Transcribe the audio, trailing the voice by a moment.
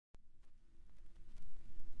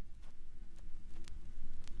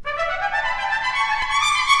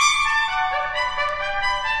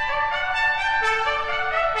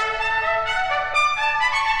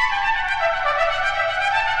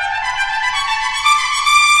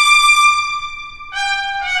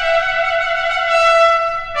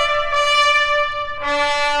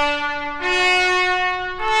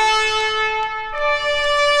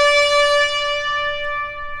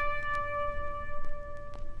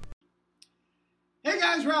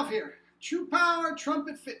guys, Ralph here. True Power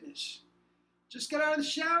Trumpet Fitness. Just got out of the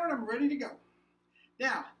shower and I'm ready to go.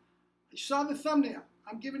 Now, you saw the thumbnail.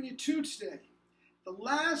 I'm giving you two today. The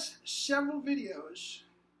last several videos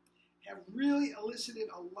have really elicited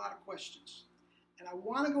a lot of questions. And I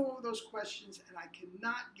want to go over those questions, and I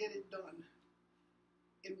cannot get it done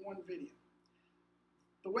in one video.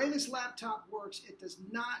 The way this laptop works, it does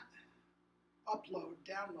not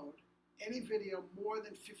download any video more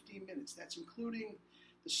than 15 minutes. That's including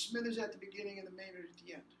the Smithers at the beginning and the Maynard at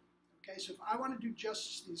the end. Okay, so if I want to do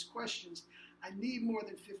justice to these questions, I need more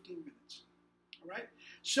than 15 minutes. All right,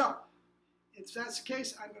 so if that's the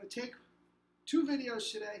case, I'm going to take two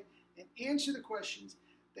videos today and answer the questions.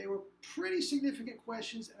 They were pretty significant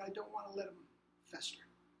questions, and I don't want to let them fester.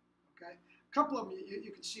 Okay, a couple of them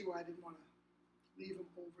you can see why I didn't want to leave them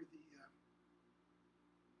over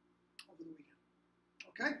the weekend.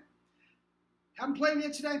 Okay, haven't played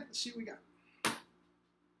yet today. Let's see what we got.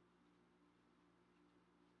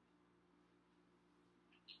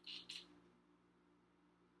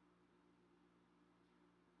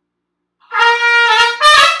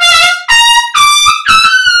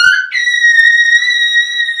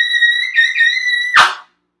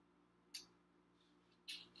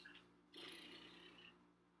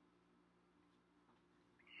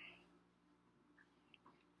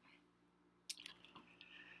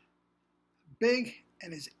 Big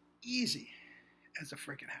and as easy as a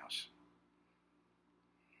freaking house.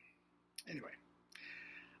 Anyway,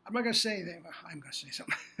 I'm not going to say anything. Well, I'm going to say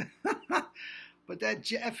something. But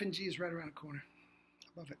that F and G is right around the corner.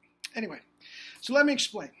 I love it. Anyway, so let me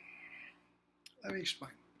explain.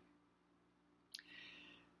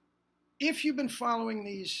 If you've been following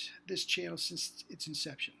this channel since its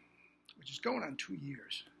inception, which is going on 2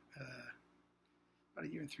 years, about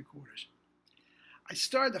 1.75 years, I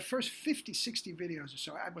started the first 50, 60 videos or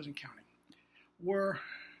so, I wasn't counting, were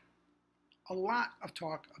a lot of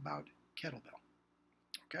talk about kettlebell.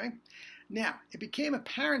 Okay? Now, it became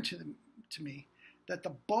apparent to me that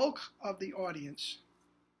the bulk of the audience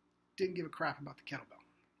didn't give a crap about the kettlebell.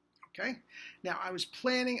 Okay? Now, I was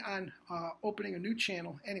planning on opening a new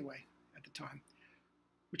channel anyway at the time,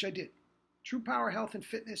 which I did. True Power Health and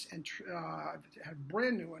Fitness, and I had a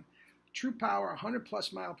brand new one, True Power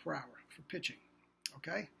 100+ mile per hour for pitching.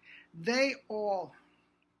 Okay? They all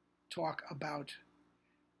talk about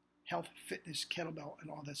health, fitness, kettlebell, and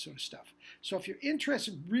all that sort of stuff. So if you're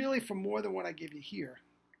interested really for more than what I give you here,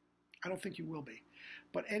 I don't think you will be,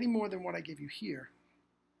 but any more than what I give you here,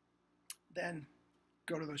 then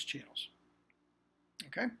go to those channels.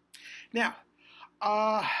 Okay? Now,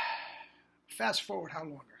 fast forward how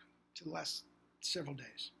longer? To the last several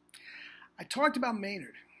days. I talked about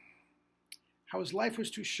Maynard, how his life was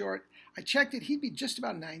too short. I checked it, he'd be just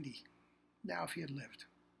about 90 now if he had lived.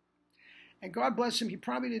 And God bless him, he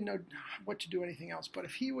probably didn't know what to do anything else, but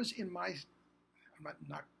if he was in my, I'm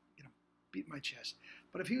not beating my chest,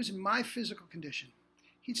 but if he was in my physical condition,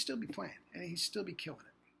 he'd still be playing, and he'd still be killing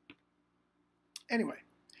it. Anyway,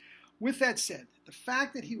 with that said, the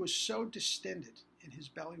fact that he was so distended in his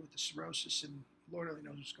belly with the cirrhosis, and Lord only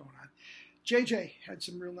knows what's going on, JJ had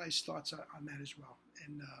some real nice thoughts on that as well,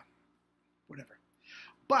 and whatever.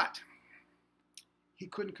 But he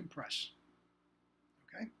couldn't compress.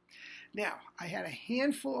 Okay? Now, I had a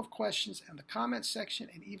handful of questions in the comment section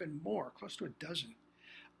and even more, close to a dozen,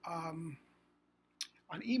 on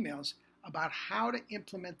emails about how to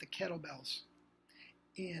implement the kettlebells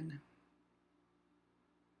into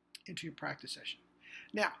your practice session.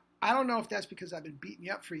 Now, I don't know if that's because I've been beating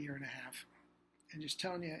you up for 1.5 years and just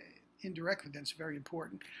telling you indirectly that it's very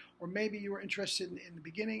important, or maybe you were interested in the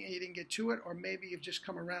beginning and you didn't get to it, or maybe you've just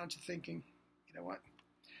come around to thinking, you know what,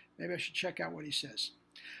 maybe I should check out what he says.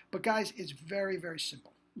 But guys, it's very, very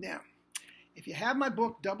simple. Now, if you have my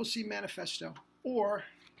book, Double C Manifesto, or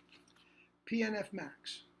PNF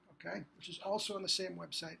Max, okay, which is also on the same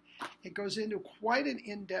website, it goes into quite an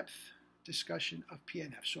in-depth discussion of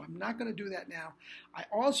PNF. So I'm not going to do that now. I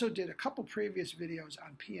also did a couple previous videos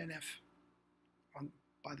on PNF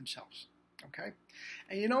by themselves, okay?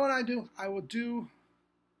 And you know what I do? I will do,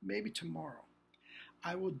 maybe tomorrow,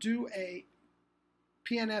 I will do a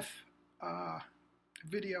PNF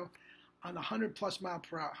video on the 100+ mile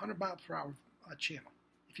per hour, 100 mile per hour channel.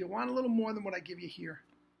 If you want a little more than what I give you here,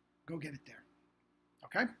 go get it there,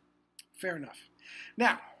 okay? Fair enough.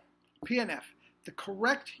 Now, PNF, the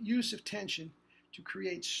correct use of tension to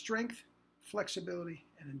create strength, flexibility,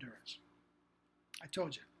 and endurance. I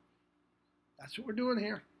told you. That's what we're doing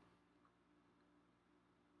here.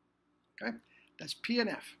 Okay? That's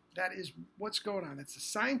PNF. That is what's going on. That's the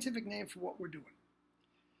scientific name for what we're doing.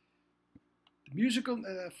 The musical,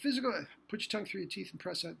 physical, put your tongue through your teeth and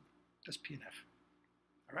press out, that's PNF.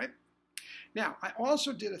 All right? Now, I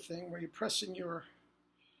also did a thing where you're pressing your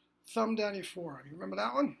thumb down your forearm. You remember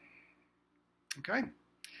that one? Okay?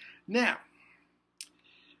 Now,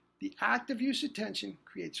 the active use of tension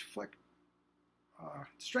creates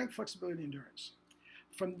strength, flexibility, and endurance.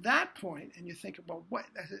 From that point, and you think about what,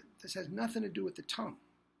 this has nothing to do with the tongue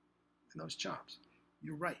and those chops.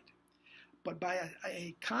 You're right. But by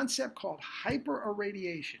a concept called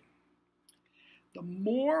hyperirradiation, the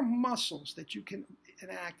more muscles that you can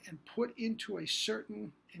enact and put into a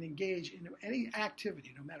certain and engage in any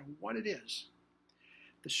activity, no matter what it is,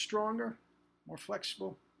 the stronger, more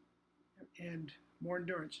flexible, and more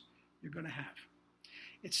endurance you're going to have.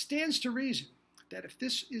 It stands to reason that if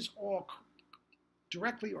this is all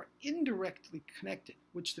directly or indirectly connected,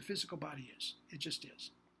 which the physical body is, it just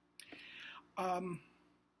is,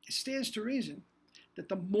 it stands to reason that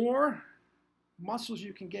the more muscles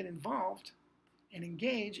you can get involved and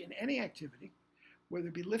engage in any activity, whether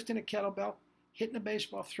it be lifting a kettlebell, hitting a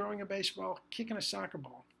baseball, throwing a baseball, kicking a soccer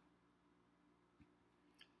ball,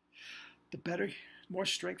 the better, more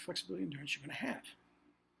strength, flexibility, and endurance you're going to have.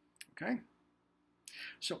 Okay?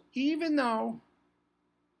 So even though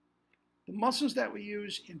the muscles that we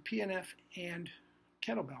use in PNF and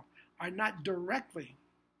kettlebell are not directly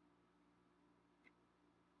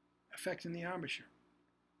affecting the embouchure,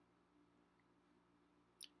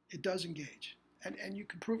 it does engage. And you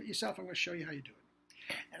can prove it yourself. I'm going to show you how you do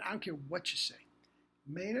it. And I don't care what you say.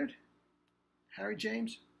 Maynard, Harry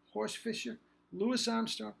James, Horst Fisher, Louis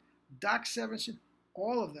Armstrong, Doc Severinsen,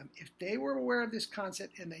 all of them, if they were aware of this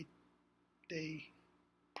concept and they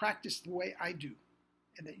practiced the way I do,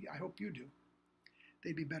 and that I hope you do,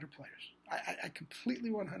 they'd be better players. I completely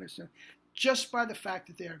 100%, just by the fact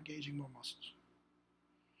that they are engaging more muscles.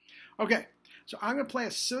 Okay, so I'm going to play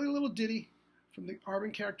a silly little ditty from the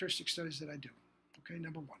Arbin characteristic studies that I do. Okay,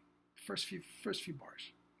 number one, first few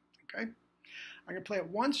bars. Okay, I'm going to play it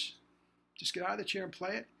once, just get out of the chair and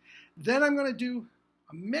play it. Then I'm going to do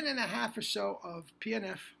a minute and a half or so of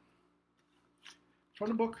PNF from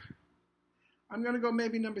the book. I'm going to go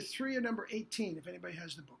maybe number 3 or number 18 if anybody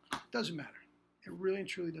has the book. Doesn't matter. It really and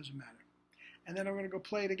truly doesn't matter. And then I'm going to go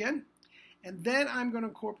play it again. And then I'm going to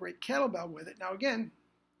incorporate kettlebell with it. Now again,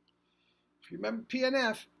 if you remember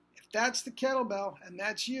PNF, if that's the kettlebell and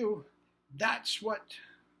that's you, that's what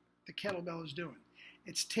the kettlebell is doing.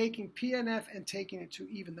 It's taking PNF and taking it to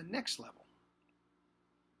even the next level.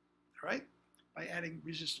 All right? By adding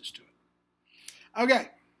resistance to it. Okay.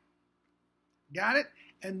 Got it?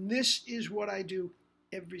 And this is what I do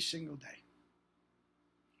every single day.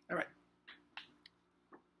 All right.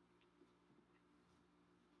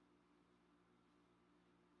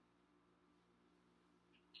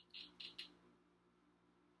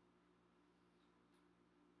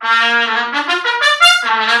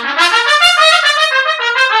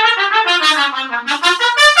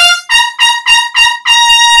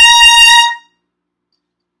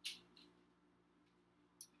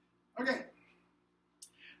 Okay.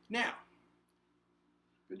 Now,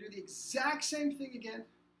 I'm going to do the exact same thing again,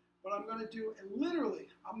 but I'm going to do, and literally,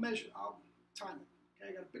 I'll time it. Okay,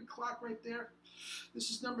 I got a big clock right there. This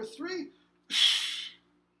is number 3.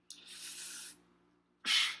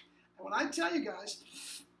 And when I tell you guys,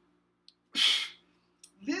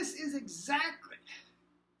 this is exactly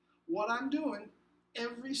what I'm doing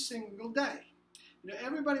every single day. You know,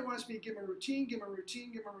 everybody wants me to give them a routine, give them a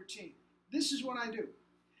routine, give them a routine. This is what I do.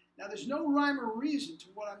 Now, there's no rhyme or reason to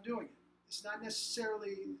what I'm doing. It's not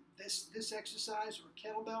necessarily this exercise or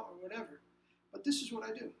kettlebell or whatever, but this is what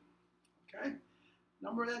I do. Okay?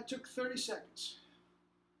 Number that took 30 seconds.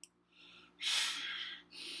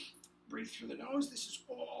 Breathe through the nose. This is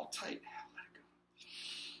all tight. Let it go.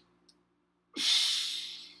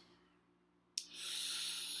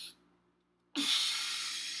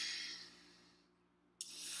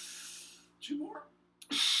 2 more.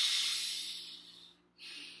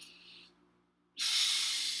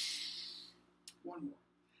 One more.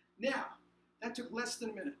 Now, that took less than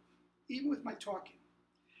a minute, even with my talking.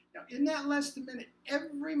 Now, in that less than a minute,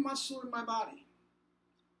 every muscle in my body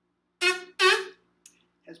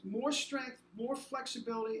has more strength, more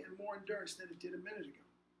flexibility, and more endurance than it did a minute ago.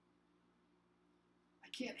 I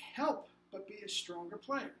can't help but be a stronger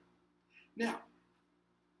player. Now,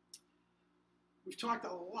 we've talked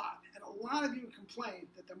a lot, and a lot of you complained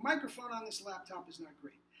that the microphone on this laptop is not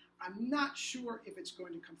great. I'm not sure if it's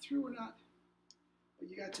going to come through or not, but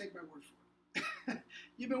you got to take my word for it.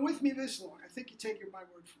 You've been with me this long. I think you take my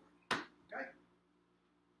word for it. Okay?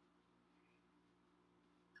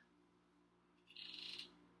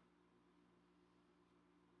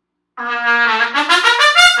 Did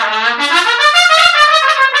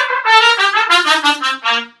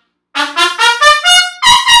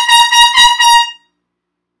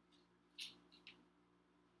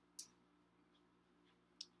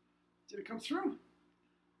it come through?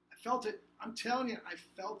 I felt it. I'm telling you, I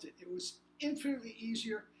felt it. It was infinitely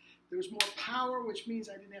easier. There was more power, which means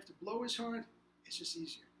I didn't have to blow as hard. It's just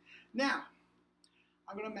easier. Now,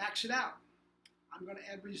 I'm going to max it out. I'm going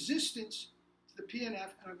to add resistance to the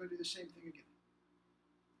PNF, and I'm going to do the same thing again.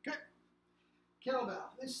 Okay. Kettlebell.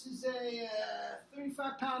 This is a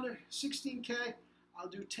 35-pounder, 16K. I'll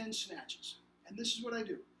do 10 snatches. And this is what I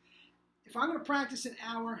do. If I'm going to practice an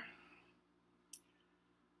hour,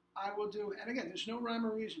 I will do, and again, there's no rhyme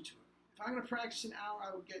or reason to it. If I'm going to practice an hour,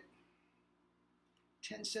 I will get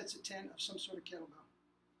 10 sets of 10 of some sort of kettlebell.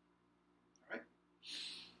 All right?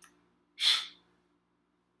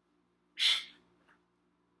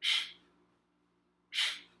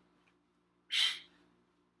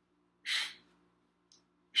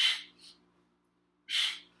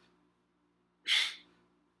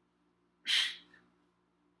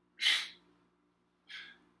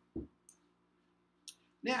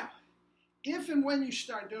 Now, if and when you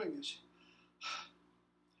start doing this,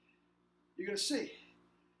 you're going to see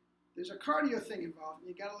there's a cardio thing involved, and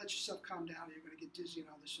you got to let yourself calm down, or you're going to get dizzy and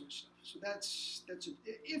all this sort of stuff. So that's it.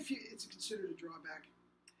 If it's considered a drawback,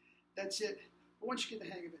 that's it. But once you get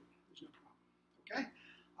the hang of it, there's no problem. Okay?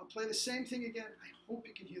 I'll play the same thing again. I hope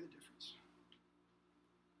you can hear the difference.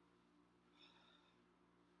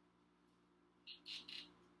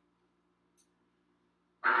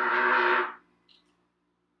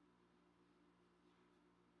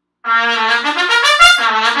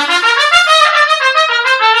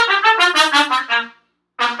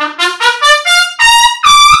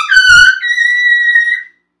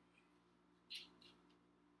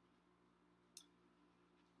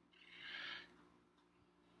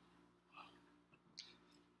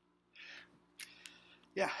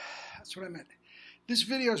 Yeah, that's what I meant. This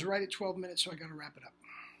video is right at 12 minutes, so I got to wrap it up.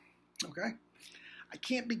 Okay? I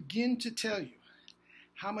can't begin to tell you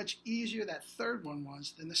how much easier that third one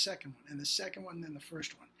was than the second one, and the second one than the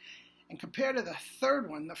first one. And compared to the third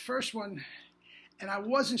one, the first one, and I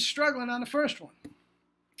wasn't struggling on the first one,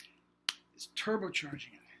 it's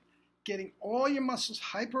turbocharging it. Getting all your muscles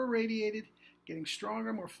hyper-irradiated, getting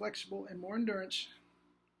stronger, more flexible, and more endurance.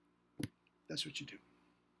 That's what you do.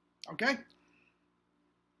 Okay?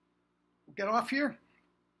 We'll get off here.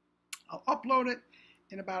 I'll upload it.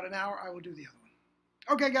 In about an hour, I will do the other one.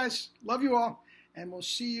 Okay, guys. Love you all. And we'll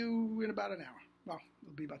see you in about an hour. Well,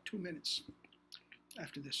 it'll be about 2 minutes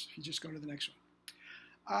after this if you just go to the next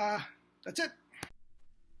one. That's it.